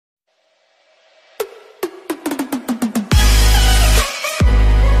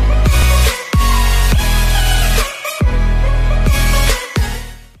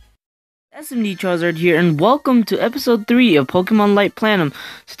smdcharizard here, and welcome to episode 3 of Pokemon Light Platinum.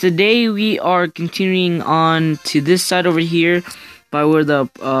 So today we are continuing on to this side over here by where the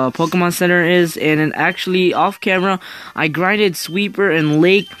Pokemon Center is, and then actually off camera I grinded Sweeper and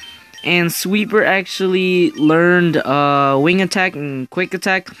Lake, and Sweeper actually learned Wing Attack and Quick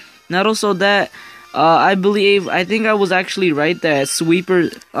Attack. Not also that, I think I was actually right that Sweeper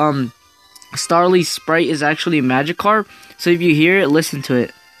Starly's sprite is actually a Magikarp. So if you hear it, listen to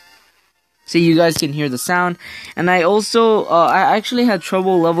it. So you guys can hear the sound. And I also, I actually had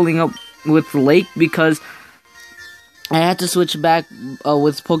trouble leveling up with Lake because I had to switch back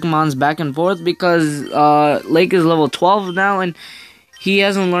with Pokemon's back and forth because Lake is level 12 now and he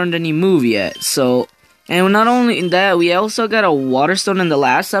hasn't learned any move yet. So, and not only that, we also got a Water Stone in the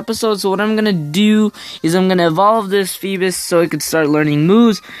last episode. So what I'm gonna do is I'm gonna evolve this Phoebus so it could start learning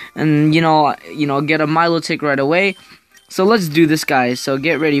moves and you know get a Milotic right away. So let's do this, guys. So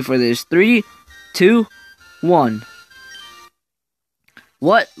get ready for this. 3, 2, 1.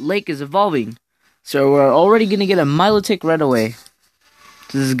 What? Lake is evolving. So we're already gonna get a Milotic right away.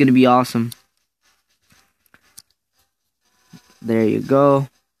 So this is gonna be awesome. There you go.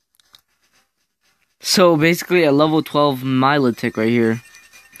 So basically a level 12 Milotic right here.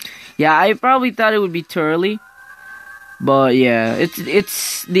 Yeah, I probably thought it would be too early. But yeah,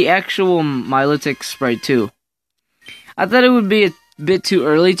 it's the actual Milotic sprite too. I thought it would be a bit too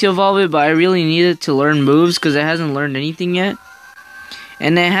early to evolve it, but I really needed to learn moves because it hasn't learned anything yet.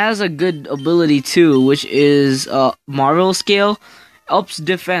 And it has a good ability too, which is Marvel Scale. Ups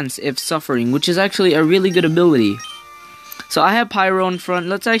defense if suffering, which is actually a really good ability. So I have Pyro in front.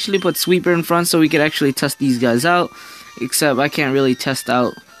 Let's actually put Sweeper in front so we could actually test these guys out. Except I can't really test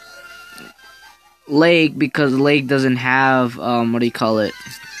out Lake because Lake doesn't have, what do you call it?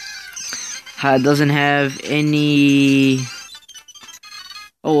 Doesn't have any...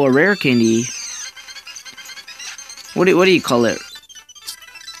 Oh, a rare candy. What do you call it?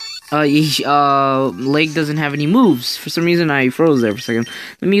 Lake doesn't have any moves. For some reason I froze there for a second.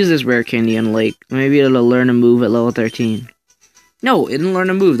 Let me use this rare candy on Lake. Maybe it'll learn a move at level 13. No, it didn't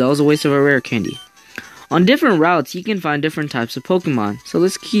learn a move. That was a waste of a rare candy. On different routes, you can find different types of Pokemon. So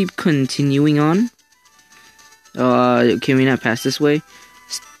let's keep continuing on. Can we not pass this way?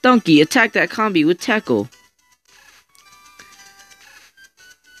 Stunky, attack that combi with Tackle.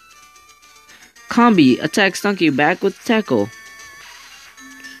 Combi, attack Stunky back with Tackle.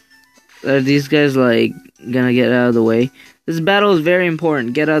 Are these guys, like, gonna get out of the way? This battle is very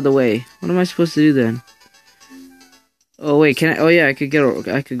important. Get out of the way. What am I supposed to do then? Oh, wait, can I? Oh, yeah, I could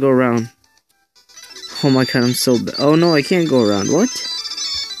go around. Oh my god, I'm so bad. Oh, no, I can't go around. What?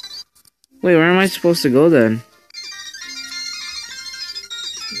 Wait, where am I supposed to go then?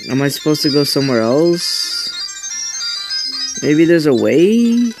 Am I supposed to go somewhere else? Maybe there's a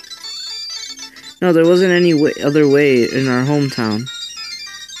way? No, there wasn't any other way in our hometown.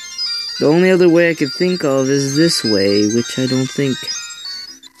 The only other way I could think of is this way, which I don't think...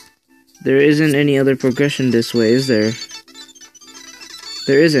 There isn't any other progression this way, is there?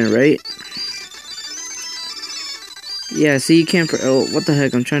 There isn't, right? Yeah, see, you can't... Oh, what the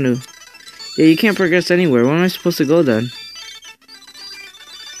heck, I'm trying to... Yeah, you can't progress anywhere. Where am I supposed to go then?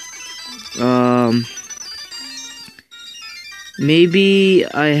 Maybe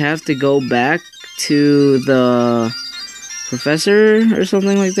I have to go back to the professor or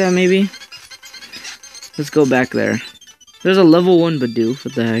something like that, maybe? Let's go back there. There's a level 1 Bidoof,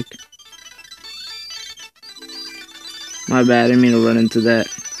 what the heck? My bad, I didn't mean to run into that.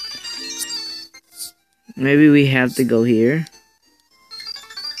 Maybe we have to go here.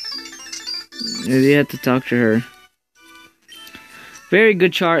 Maybe we have to talk to her. Very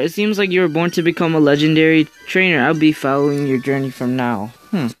good chart. It seems like you were born to become a legendary trainer. I'll be following your journey from now.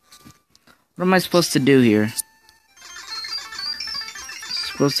 What am I supposed to do here?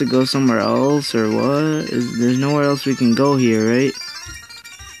 Supposed to go somewhere else or what? There's nowhere else we can go here, right?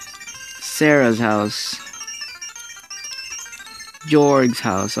 Sarah's house. Jorg's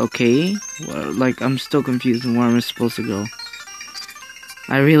house. Okay. Well, like, I'm still confused on where I'm supposed to go.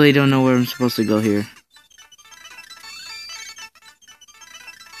 I really don't know where I'm supposed to go here.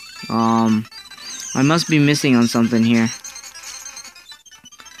 I must be missing on something here.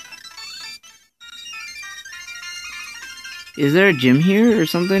 Is there a gym here or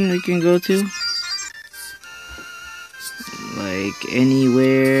something we can go to? Like,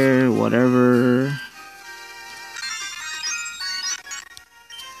 anywhere, whatever.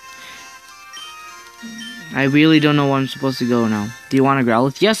 I really don't know where I'm supposed to go now. Do you want a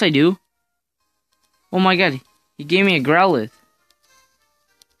Growlithe? Yes, I do. Oh my god, he gave me a Growlithe.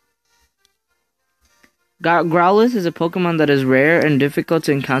 Growlithe is a Pokemon that is rare and difficult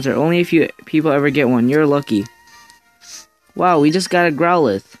to encounter. Only a few people ever get one. You're lucky. Wow, we just got a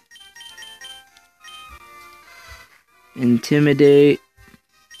Growlithe. Intimidate.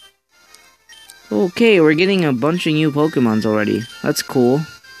 Okay, we're getting a bunch of new Pokemons already. That's cool.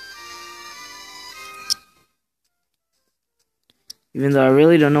 Even though I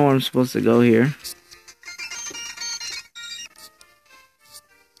really don't know where I'm supposed to go here.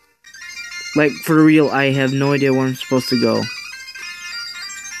 Like, for real, I have no idea where I'm supposed to go.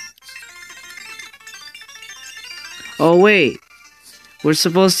 Oh, wait. We're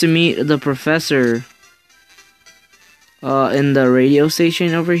supposed to meet the professor in the radio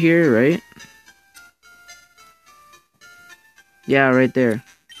station over here, right? Yeah, right there.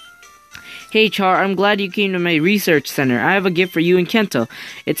 Hey Char, I'm glad you came to my research center. I have a gift for you and Kanto.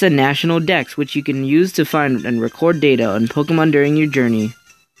 It's a national dex, which you can use to find and record data on Pokemon during your journey.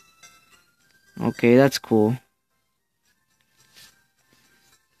 Okay, that's cool.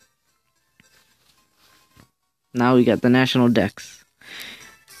 Now we got the national dex.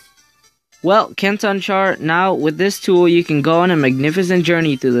 Well, Kanto and Char, now with this tool you can go on a magnificent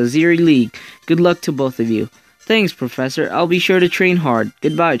journey through the Zeri League. Good luck to both of you. Thanks, Professor. I'll be sure to train hard.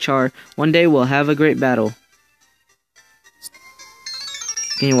 Goodbye, Char. One day we'll have a great battle.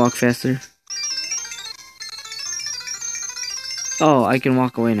 Can you walk faster? Oh, I can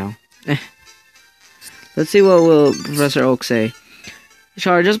walk away now. Let's see what will Professor Oak say.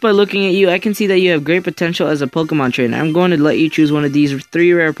 Char, just by looking at you, I can see that you have great potential as a Pokemon trainer. I'm going to let you choose one of these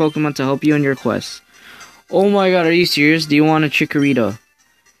 3 rare Pokemon to help you on your quest. Oh my god, are you serious? Do you want a Chikorita?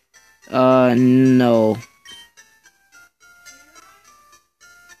 No.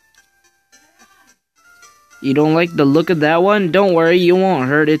 You don't like the look of that one? Don't worry, you won't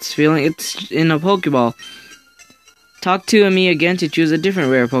hurt its feeling. It's in a Pokeball. Talk to me again to choose a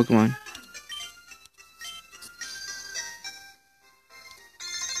different rare Pokemon.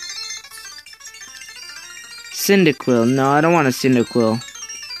 Cyndaquil. No, I don't want a Cyndaquil.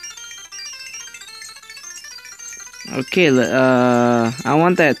 Okay, I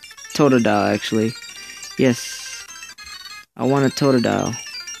want that Totodile, actually. Yes. I want a Totodile.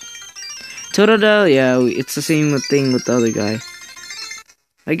 Totodile, yeah, it's the same thing with the other guy.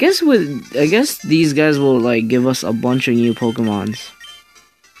 I guess these guys will, like, give us a bunch of new Pokemons.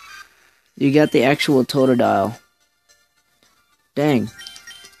 You got the actual Totodile. Dang.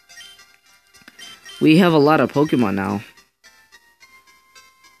 We have a lot of Pokemon now.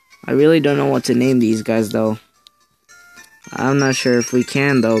 I really don't know what to name these guys, though. I'm not sure if we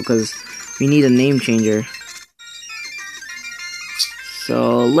can, though, because we need a name changer.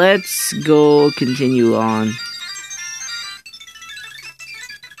 So, let's go continue on.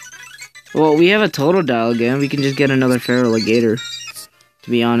 Well, we have a Totodile again. We can just get another Feraligatr,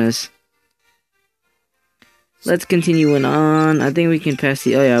 to be honest. Let's continue on. I think we can pass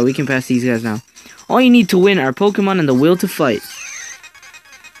the... Oh, yeah, we can pass these guys now. All you need to win are Pokemon and the will to fight.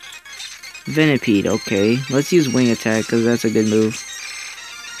 Venipede, okay. Let's use Wing Attack, because that's a good move.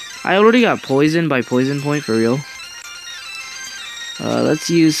 I already got poisoned by Poison Point, for real. Let's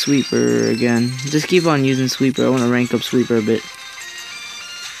use Sweeper again. Just keep on using Sweeper. I want to rank up Sweeper a bit.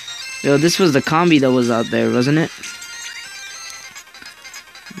 Yo, this was the combi that was out there, wasn't it?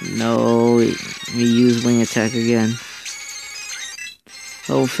 No, we use Wing Attack again.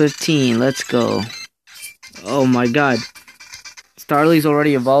 Level 15, let's go. Oh my god. Starly's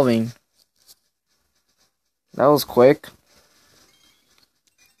already evolving. That was quick.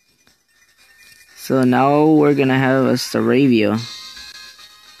 So now we're gonna have a Staravia.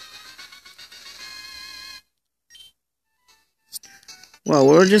 Wow,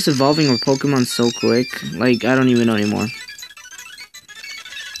 we're just evolving our Pokemon so quick. Like, I don't even know anymore.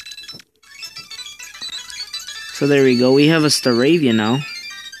 So there we go. We have a Staravia now.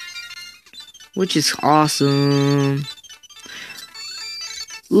 Which is awesome.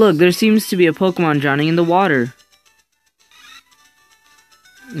 Look, there seems to be a Pokemon drowning in the water.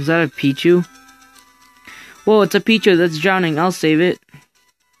 Is that a Pichu? Whoa, it's a Pichu that's drowning. I'll save it.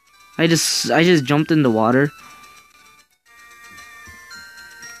 I just jumped in the water.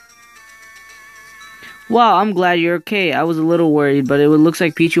 Wow, I'm glad you're okay. I was a little worried, but it looks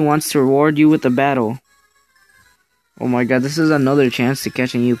like Pichu wants to reward you with a battle. Oh my god, this is another chance to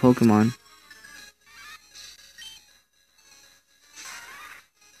catch a new Pokemon.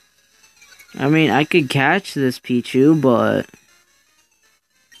 I mean, I could catch this Pichu, but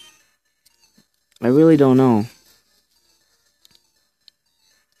I really don't know.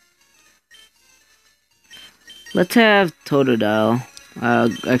 Let's have Totodile.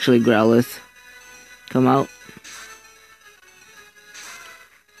 Actually, Growlithe. Come out.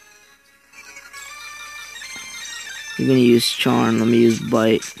 You're gonna use Charm. Let me use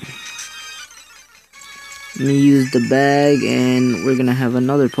Bite. Let me use the bag, and we're gonna have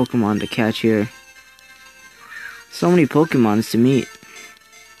another Pokemon to catch here. So many Pokemons to meet.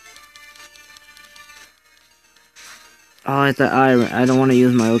 Oh, I thought I don't want to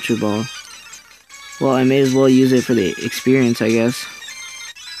use my Ultra Ball. Well, I may as well use it for the experience, I guess.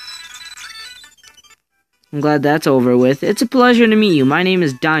 I'm glad that's over with. It's a pleasure to meet you. My name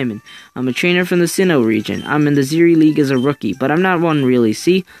is Diamond. I'm a trainer from the Sinnoh region. I'm in the Zeri League as a rookie, but I'm not one really.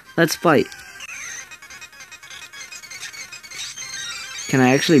 See? Let's fight. Can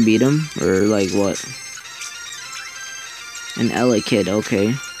I actually beat him? Or, like, what? An Elekid,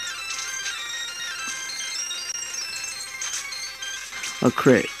 okay. A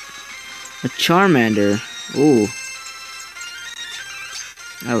crit. A Charmander. Ooh.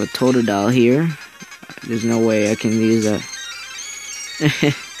 I have a Totodile here. There's no way I can use that.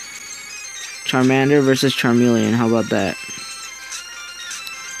 Charmander versus Charmeleon. How about that?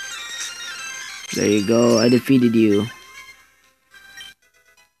 There you go. I defeated you.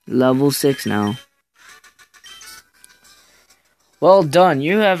 Level 6 now. Well done.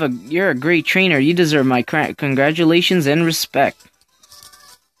 You're a great trainer. You deserve my congratulations and respect.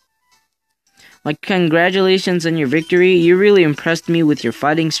 My congratulations on your victory. You really impressed me with your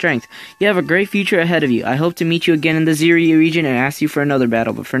fighting strength. You have a great future ahead of you. I hope to meet you again in the Zeri region and ask you for another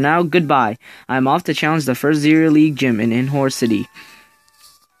battle. But for now, goodbye. I'm off to challenge the first Zeri League gym in Inhor City.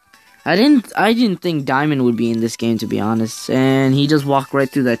 I didn't think Diamond would be in this game, to be honest. And he just walked right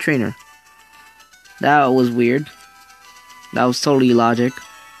through that trainer. That was weird. That was totally logic.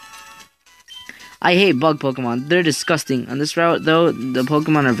 I hate bug Pokemon. They're disgusting. On this route, though, the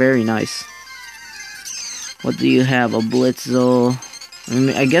Pokemon are very nice. What do you have? A Blitzel.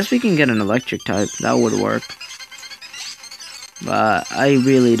 I guess we can get an electric type. That would work. But I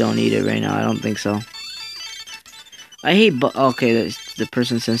really don't need it right now. I don't think so. I hate okay, the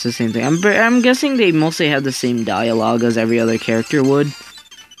person says the same thing. I'm guessing they mostly have the same dialogue as every other character would.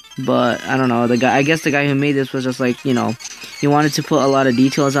 But, I don't know. I guess the guy who made this was just like, you know, he wanted to put a lot of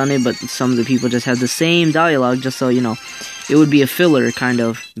details on it, but some of the people just had the same dialogue just so, you know, it would be a filler, kind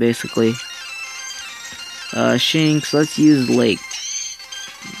of, basically. Shinx, let's use Lake.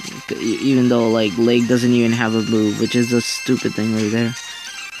 Even though, like, Lake doesn't even have a move, which is a stupid thing right there.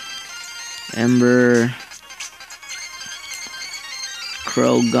 Ember.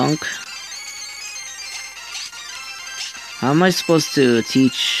 Croagunk. How am I supposed to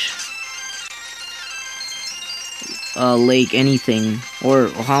teach Lake anything? Or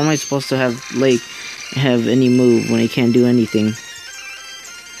how am I supposed to have Lake have any move when he can't do anything?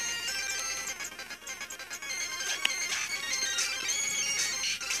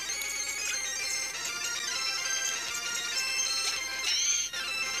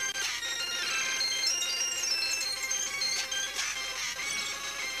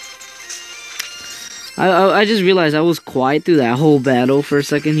 I just realized I was quiet through that whole battle for a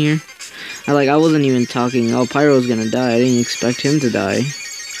second here. I wasn't even talking. Oh, Pyro's gonna die. I didn't expect him to die.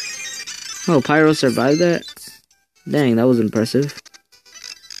 Oh, Pyro survived that? Dang, that was impressive.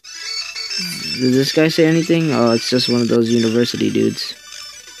 Did this guy say anything? Oh, it's just one of those university dudes.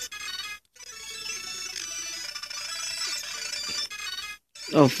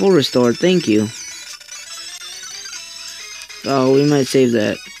 Oh, full restore. Thank you. Oh, we might save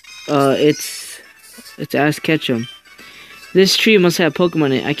that. It's Ash Ketchum. This tree must have Pokemon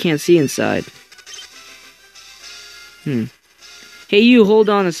in it. I can't see inside. Hey, you, hold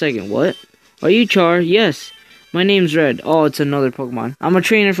on a second. What? Are you Char? Yes. My name's Red. Oh, it's another Pokemon. I'm a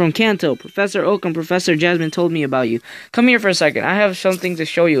trainer from Kanto. Professor Oak and Professor Jasmine told me about you. Come here for a second. I have something to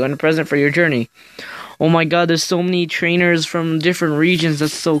show you and a present for your journey. Oh my god, there's so many trainers from different regions.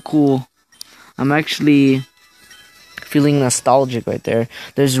 That's so cool. I'm actually feeling nostalgic right there.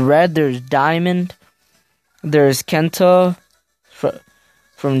 There's Red, there's Diamond, there's Kanto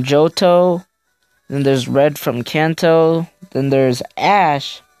from Johto, then there's Red from Kanto, then there's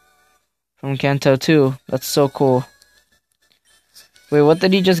Ash from Kanto too. That's so cool. Wait, what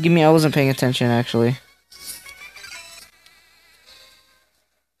did he just give me? I wasn't paying attention actually.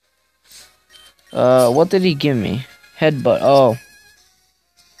 What did he give me? Headbutt. Oh.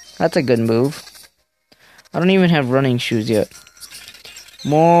 That's a good move. I don't even have running shoes yet.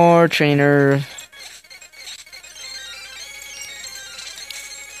 More trainer.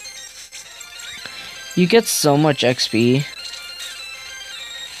 You get so much XP.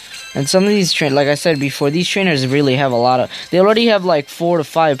 And some of these like I said before, these trainers really have a lot of... They already have like 4 to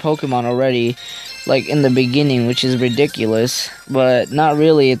 5 Pokemon already, like in the beginning, which is ridiculous. But not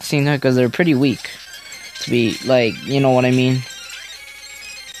really at the same time, because they're pretty weak. To be, like, you know what I mean?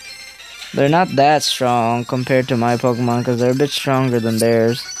 They're not that strong compared to my Pokemon because they're a bit stronger than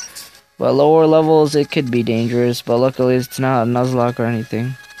theirs. But lower levels, it could be dangerous. But luckily, it's not a Nuzlocke or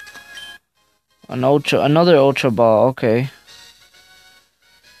anything. Another Ultra Ball. Okay.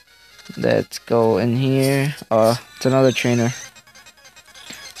 Let's go in here. It's another trainer.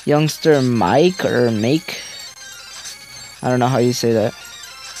 Youngster Mike or Make. I don't know how you say that.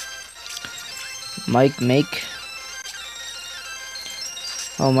 Make.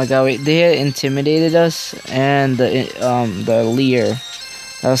 Oh my god, wait, they had intimidated us and the Leer.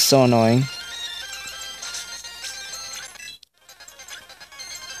 That was so annoying.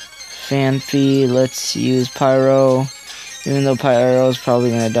 Fanphy, let's use Pyro. Even though Pyro is probably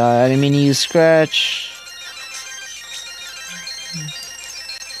gonna die. I didn't mean to use Scratch.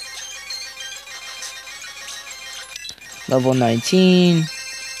 Level 19.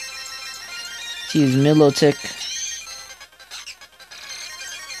 Let's use Milotic.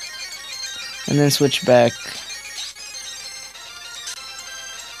 And then switch back.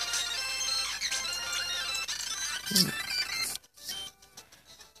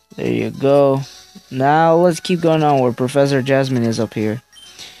 There you go. Now let's keep going on where Professor Jasmine is up here.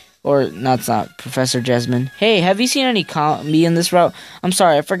 Or, no, it's not Professor Jasmine. Hey, have you seen any me in this route? I'm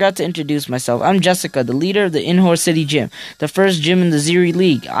sorry, I forgot to introduce myself. I'm Jessica, the leader of the Inhor City Gym. The first gym in the Zeri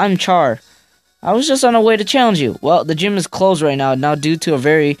League. I'm Char. I was just on a way to challenge you. Well, the gym is closed right now due to a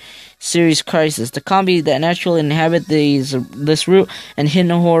very serious crisis. The Combi that naturally inhabit this route and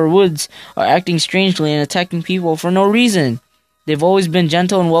Hinhor Woods are acting strangely and attacking people for no reason. They've always been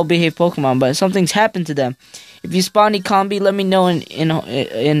gentle and well-behaved Pokemon, but something's happened to them. If you spawn any Combi, let me know in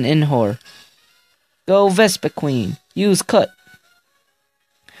Inhor. Go Vespiquen. Use Cut.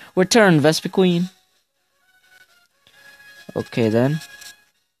 Return Vespiquen. Okay then.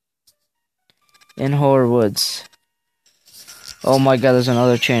 Inhor Woods. Oh my god, there's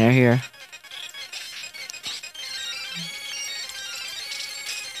another trainer here.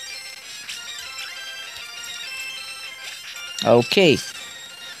 Okay.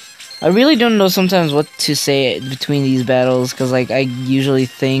 I really don't know sometimes what to say between these battles, because like I usually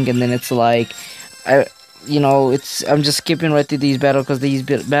think and then it's like I'm just skipping right through these battles because these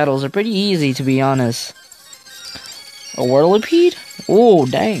battles are pretty easy, to be honest. A Whirlipede? Oh,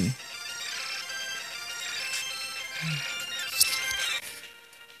 dang.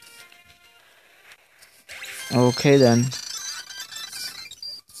 Okay then.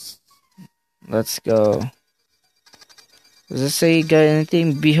 Let's go. Does this say you got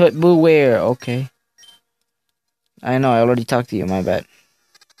anything? Beware. Okay. I know, I already talked to you, my bad.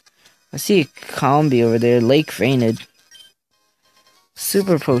 I see a Combi over there. Lake Fainted.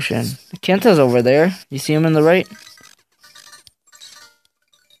 Super Potion. Kanto's over there. You see him on the right?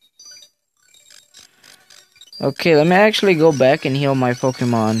 Okay, let me actually go back and heal my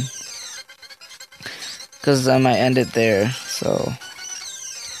Pokemon. Because I might end it there, so...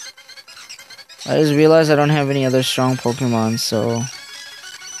 I just realized I don't have any other strong Pokemon, so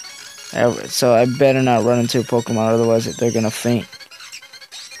I better not run into a Pokemon, otherwise they're gonna faint.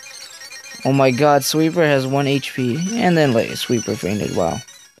 Oh my god, Sweeper has 1 HP, and then like Sweeper fainted, wow.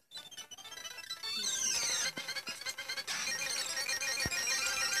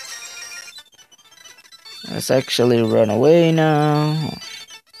 Let's actually run away now.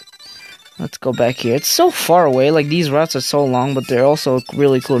 Let's go back here. It's so far away. Like, these routes are so long, but they're also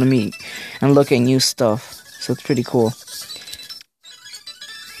really cool to meet and look at new stuff. So it's pretty cool.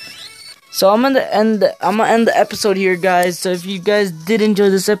 So I'm gonna end the episode here, guys. So if you guys did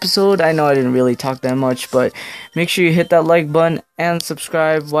enjoy this episode, I know I didn't really talk that much, but make sure you hit that like button and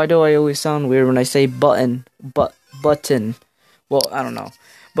subscribe. Why do I always sound weird when I say button? Button. Well, I don't know.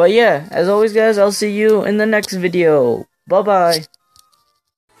 But yeah, as always, guys, I'll see you in the next video. Bye-bye.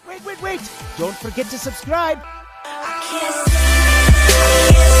 Wait! Don't forget to subscribe!